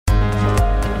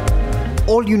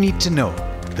all you need to know,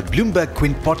 the Bloomberg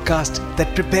Quint podcast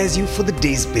that prepares you for the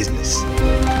day's business.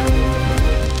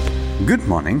 Good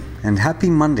morning and happy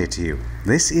Monday to you.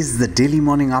 This is the Daily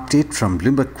Morning Update from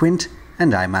Bloomberg Quint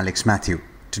and I'm Alex Matthew.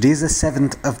 Today is the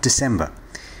 7th of December.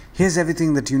 Here's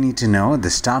everything that you need to know at the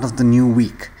start of the new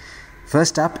week.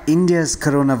 First up, India's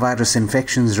coronavirus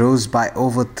infections rose by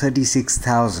over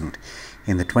 36,000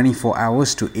 in the 24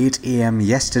 hours to 8 a.m.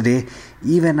 yesterday,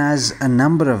 even as a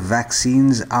number of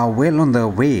vaccines are well on their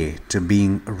way to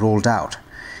being rolled out.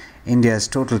 India's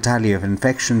total tally of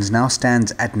infections now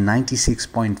stands at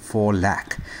 96.4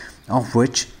 lakh, of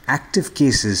which active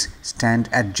cases stand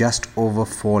at just over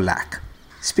 4 lakh.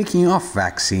 Speaking of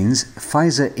vaccines,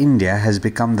 Pfizer India has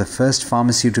become the first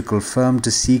pharmaceutical firm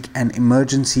to seek an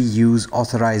emergency use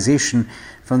authorization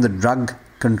from the Drug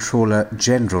Controller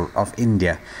General of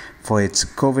India for its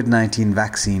COVID-19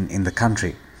 vaccine in the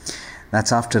country.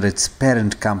 That's after its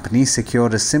parent company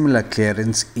secured a similar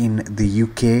clearance in the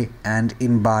UK and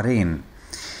in Bahrain.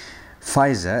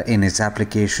 Pfizer, in its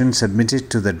application submitted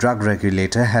to the drug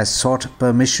regulator, has sought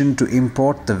permission to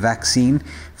import the vaccine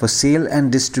for sale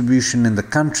and distribution in the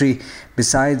country,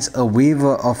 besides a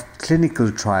waiver of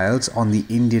clinical trials on the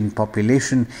Indian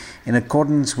population in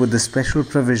accordance with the special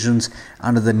provisions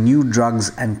under the New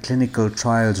Drugs and Clinical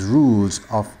Trials Rules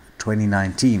of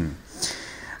 2019.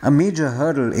 A major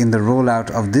hurdle in the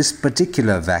rollout of this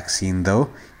particular vaccine, though,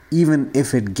 even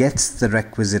if it gets the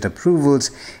requisite approvals,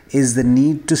 is the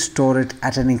need to store it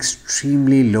at an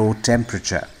extremely low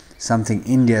temperature, something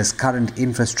India's current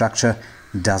infrastructure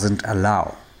doesn't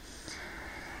allow.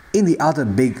 In the other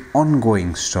big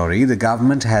ongoing story, the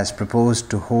government has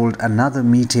proposed to hold another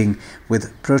meeting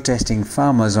with protesting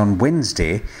farmers on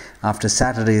Wednesday after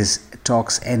Saturday's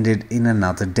talks ended in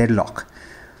another deadlock.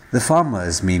 The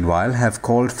farmers, meanwhile, have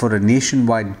called for a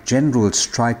nationwide general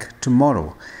strike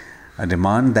tomorrow, a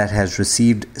demand that has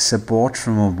received support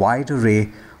from a wide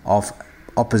array of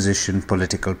opposition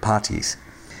political parties.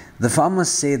 The farmers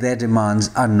say their demands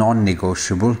are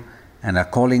non-negotiable and are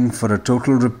calling for a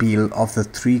total repeal of the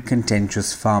 3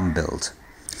 contentious farm bills.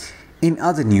 In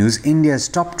other news, India's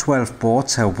top 12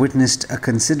 ports have witnessed a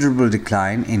considerable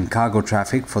decline in cargo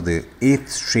traffic for the 8th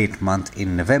straight month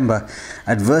in November,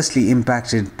 adversely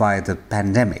impacted by the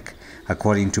pandemic,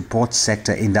 according to Port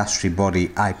Sector Industry Body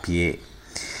IPA.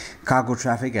 Cargo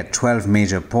traffic at 12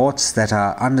 major ports that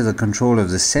are under the control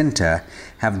of the centre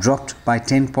have dropped by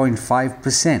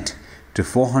 10.5% to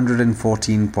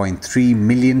 414.3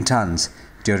 million tonnes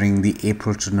during the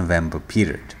April to November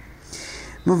period.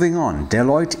 Moving on,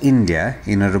 Deloitte India,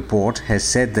 in a report, has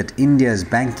said that India's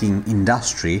banking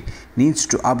industry needs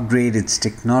to upgrade its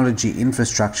technology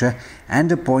infrastructure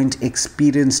and appoint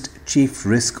experienced chief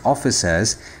risk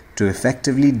officers to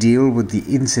effectively deal with the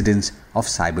incidence of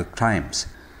cyber crimes.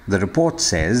 The report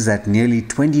says that nearly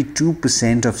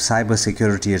 22% of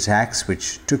cybersecurity attacks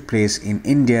which took place in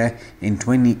India in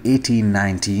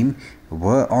 2018-19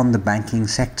 were on the banking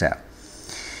sector.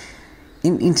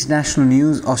 In international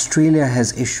news, Australia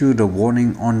has issued a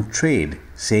warning on trade,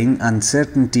 saying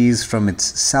uncertainties from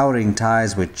its souring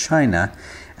ties with China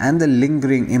and the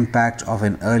lingering impact of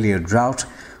an earlier drought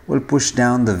will push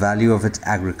down the value of its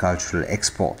agricultural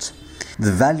exports.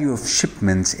 The value of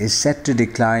shipments is set to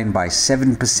decline by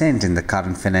 7% in the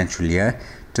current financial year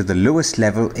to the lowest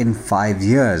level in 5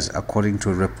 years, according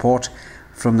to a report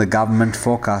from the government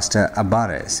forecaster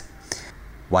Abares.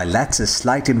 While that's a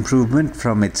slight improvement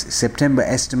from its September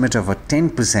estimate of a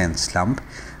 10% slump,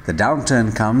 the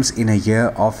downturn comes in a year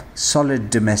of solid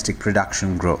domestic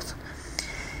production growth.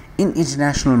 In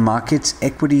international markets,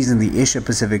 equities in the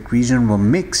Asia-Pacific region were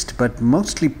mixed but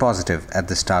mostly positive at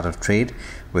the start of trade,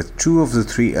 with 2 of the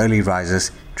 3 early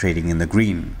risers trading in the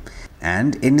green.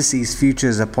 And indices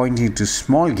futures are pointing to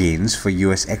small gains for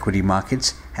US equity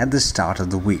markets at the start of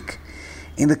the week.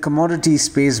 In the commodity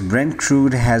space, Brent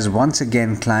crude has once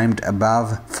again climbed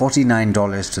above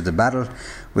 $49 to the barrel,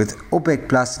 with OPEC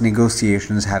Plus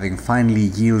negotiations having finally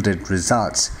yielded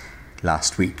results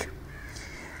last week.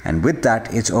 And with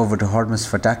that, it's over to Hormuz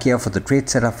Fatakia for the trade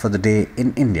setup for the day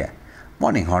in India.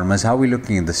 Morning, Hormuz. How are we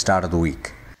looking at the start of the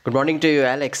week? Good morning to you,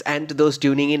 Alex, and to those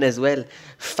tuning in as well.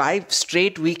 5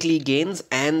 straight weekly gains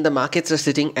and the markets are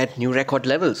sitting at new record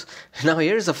levels. Now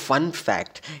here's a fun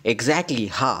fact. Exactly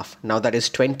half, now that is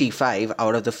 25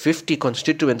 out of the 50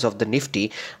 constituents of the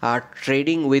Nifty are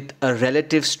trading with a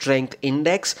relative strength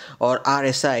index or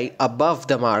RSI above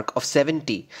the mark of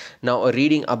 70. Now a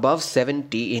reading above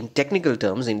 70 in technical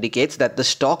terms indicates that the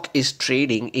stock is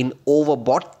trading in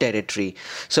overbought territory.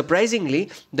 Surprisingly,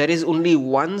 there is only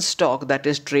one stock that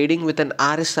is trading with an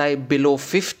RSI below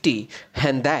 50,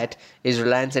 and that is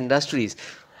Reliance Industries.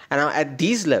 And now at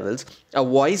these levels, a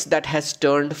voice that has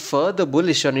turned further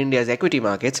bullish on India's equity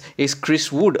markets is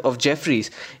Chris Wood of Jefferies.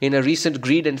 In a recent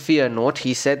Greed and Fear note,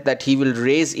 he said that he will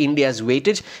raise India's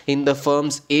weightage in the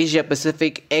firm's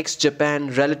Asia-Pacific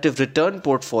ex-Japan relative return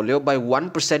portfolio by 1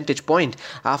 percentage point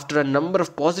after a number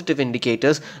of positive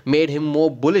indicators made him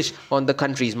more bullish on the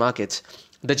country's markets.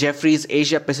 The Jefferies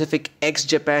Asia-Pacific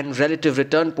ex-Japan relative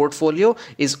return portfolio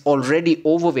is already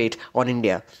overweight on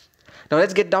India. Now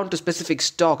let's get down to specific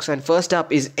stocks, and first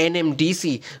up is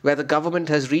NMDC, where the government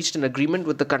has reached an agreement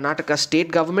with the Karnataka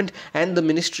state government and the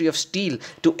Ministry of Steel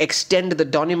to extend the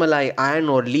Donimalai iron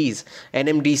ore lease.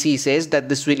 NMDC says that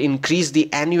this will increase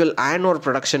the annual iron ore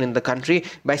production in the country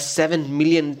by 7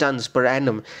 million tons per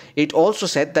annum. It also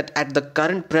said that at the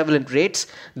current prevalent rates,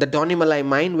 the Donimalai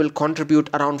mine will contribute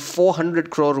around 400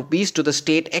 crore rupees to the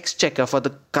state exchequer for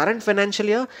the current financial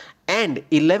year and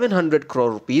 1100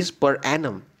 crore rupees per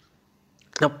annum.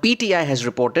 Now, PTI has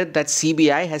reported that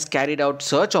CBI has carried out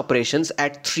search operations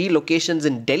at 3 locations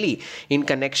in Delhi in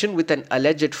connection with an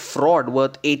alleged fraud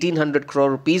worth 1800 crore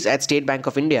rupees at State Bank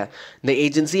of India. The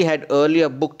agency had earlier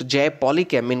booked Jay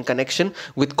Polychem in connection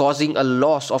with causing a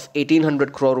loss of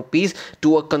 1800 crore rupees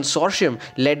to a consortium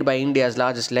led by India's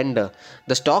largest lender.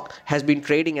 The stock has been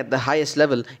trading at the highest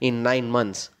level in 9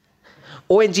 months.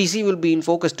 ONGC will be in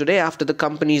focus today after the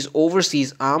company's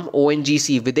overseas arm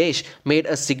ONGC Videsh made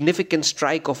a significant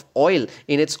strike of oil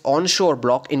in its onshore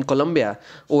block in Colombia.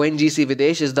 ONGC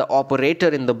Videsh is the operator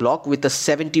in the block with a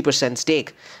 70%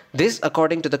 stake. This,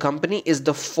 according to the company, is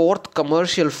the 4th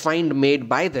commercial find made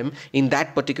by them in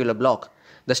that particular block.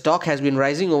 The stock has been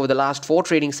rising over the last 4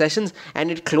 trading sessions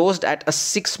and it closed at a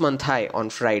 6-month high on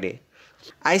Friday.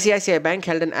 ICICI Bank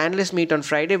held an analyst meet on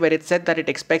Friday where it said that it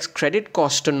expects credit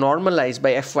costs to normalize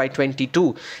by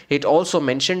FY22. It also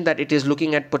mentioned that it is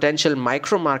looking at potential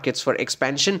micro markets for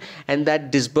expansion and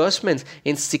that disbursements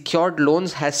in secured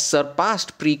loans has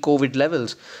surpassed pre-COVID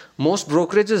levels. Most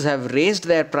brokerages have raised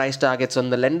their price targets on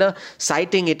the lender,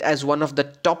 citing it as one of the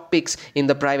top picks in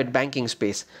the private banking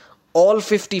space. All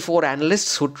 54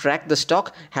 analysts who track the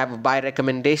stock have a buy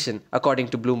recommendation, according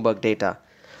to Bloomberg data.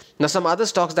 Now, some other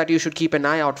stocks that you should keep an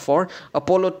eye out for.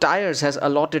 Apollo Tyres has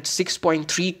allotted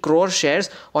 6.3 crore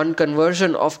shares on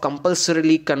conversion of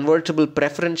compulsorily convertible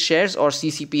preference shares or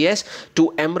CCPS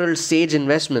to Emerald Sage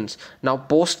Investments. Now,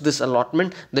 post this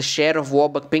allotment, the share of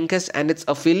Warburg Pincus and its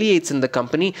affiliates in the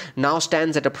company now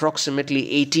stands at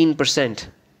approximately 18%.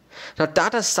 Now,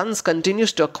 Tata Sons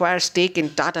continues to acquire stake in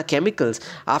Tata Chemicals.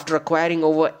 After acquiring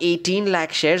over 18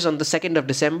 lakh shares on the 2nd of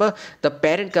December, the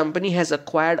parent company has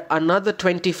acquired another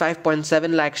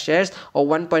 25.7 lakh shares or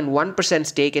 1.1%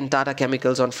 stake in Tata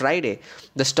Chemicals on Friday.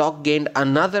 The stock gained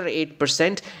another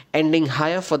 8%, ending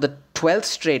higher for the 12th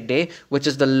straight day, which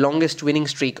is the longest winning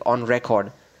streak on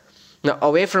record. Now,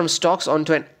 away from stocks,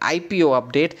 onto an IPO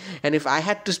update, and if I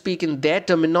had to speak in their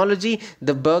terminology,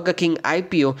 the Burger King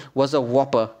IPO was a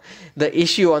whopper. The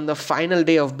issue on the final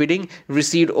day of bidding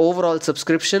received overall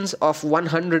subscriptions of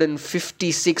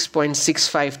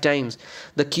 156.65 times.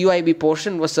 The QIB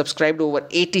portion was subscribed over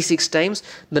 86 times,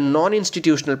 the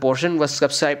non-institutional portion was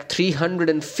subscribed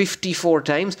 354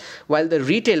 times, while the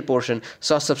retail portion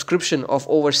saw subscription of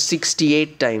over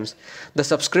 68 times. The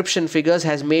subscription figures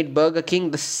has made Burger King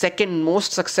the second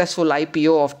most successful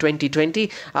IPO of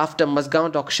 2020 after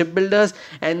Mazgaon Dock Shipbuilders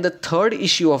and the third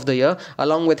issue of the year,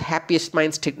 along with Happiest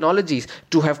Minds Technologies,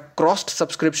 to have crossed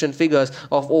subscription figures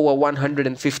of over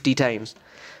 150 times.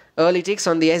 Early ticks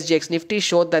on the SGX Nifty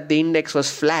showed that the index was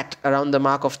flat around the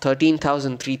mark of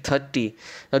 13,330.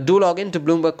 Now do log in to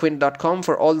BloombergQuint.com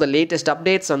for all the latest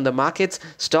updates on the markets,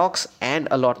 stocks, and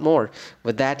a lot more.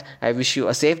 With that, I wish you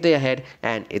a safe day ahead,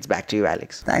 and it's back to you,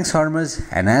 Alex. Thanks, Hormuz,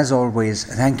 and as always,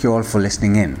 thank you all for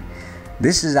listening in.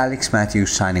 This is Alex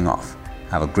Matthews signing off.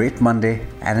 Have a great Monday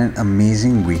and an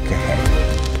amazing week ahead.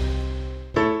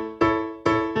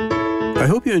 I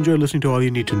hope you enjoyed listening to All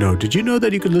You Need to Know. Did you know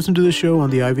that you could listen to the show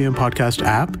on the IVM Podcast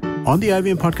app? On the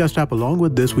IVM Podcast app, along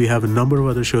with this, we have a number of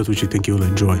other shows which you think you'll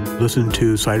enjoy. Listen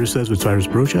to Cyrus Says with Cyrus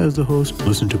Brocha as the host.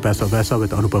 Listen to Paisa Vaisa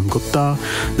with Anupam Gupta.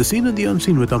 The Scene and the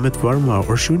Unseen with Amit Verma.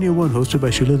 Or Shunya One hosted by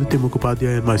Shiladitya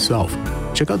Mukhopadhyay and myself.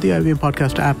 Check out the IVM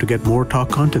Podcast app to get more talk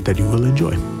content that you will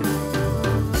enjoy.